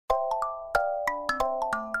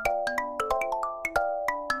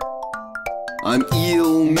I'm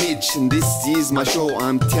ill Mitch and this is my show.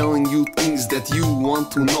 I'm telling you things that you want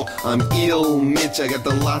to know. I'm ill Mitch, I got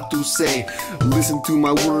a lot to say. Listen to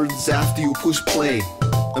my words after you push play.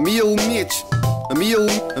 I'm ill Mitch. I'm ill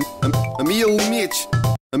Mitch.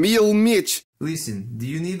 I'm ill Mitch. Listen, do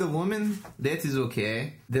you need a woman? That is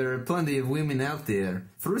okay. There are plenty of women out there.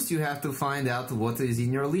 First you have to find out what is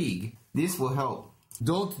in your league. This will help.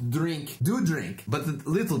 Don't drink. Do drink, but a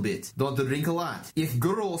little bit. Don't drink a lot. If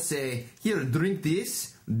girls say, here, drink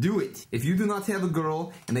this, do it. If you do not have a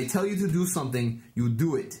girl and they tell you to do something, you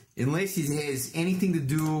do it. Unless it has anything to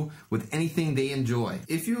do with anything they enjoy.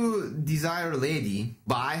 If you desire a lady,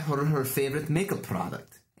 buy her favorite makeup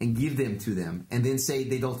product and give them to them and then say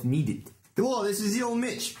they don't need it. Hello, this is Ill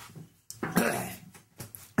Mitch.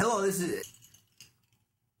 Hello, this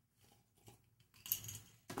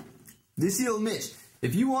is Ill Mitch.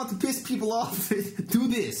 If you want to piss people off, do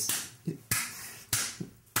this.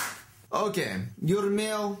 Okay, you're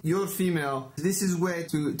male, you're female. This is way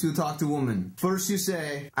to talk to women. First you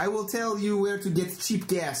say, I will tell you where to get cheap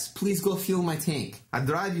gas. Please go fill my tank. I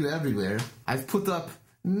drive you everywhere. I've put up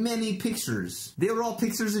many pictures. They were all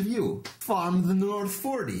pictures of you. Farm the North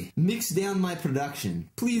 40. Mix down my production.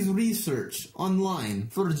 Please research online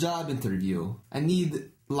for a job interview. I need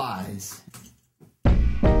lies.